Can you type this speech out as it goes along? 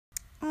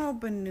Oh,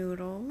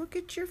 Benoodle, look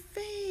at your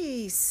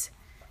face.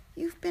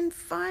 You've been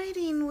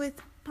fighting with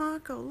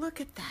Paco.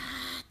 Look at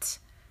that.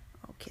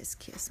 Oh, kiss,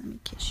 kiss. Let me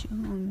kiss you.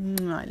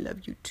 Oh, I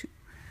love you too.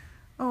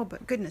 Oh,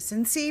 but goodness.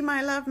 And see,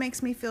 my love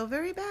makes me feel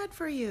very bad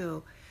for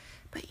you.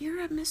 But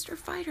you're a Mr.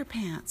 Fighter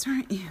Pants,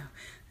 aren't you?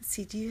 Let's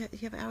see, do you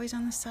have owies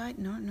on the side?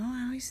 No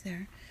owies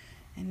there.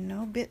 And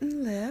no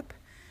bitten lip.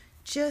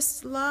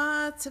 Just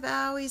lots of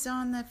owies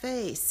on the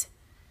face.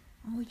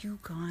 Oh, you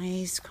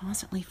guys,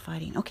 constantly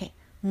fighting. Okay,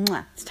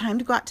 mwah. It's time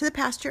to go out to the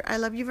pasture. I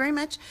love you very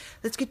much.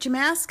 Let's get your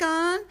mask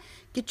on,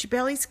 get your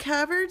bellies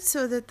covered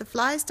so that the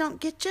flies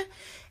don't get you,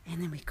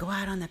 and then we go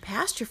out on the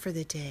pasture for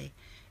the day.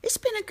 It's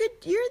been a good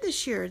year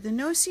this year. The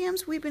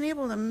no-see-ums, we've been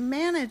able to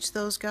manage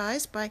those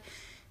guys by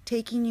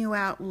taking you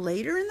out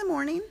later in the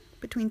morning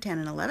between 10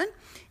 and 11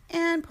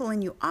 and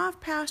pulling you off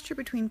pasture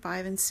between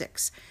 5 and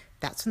 6.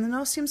 That's when the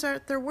no-see-ums are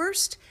at their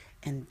worst.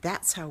 And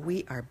that's how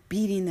we are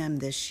beating them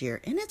this year.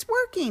 And it's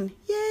working.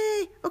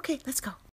 Yay! Okay, let's go.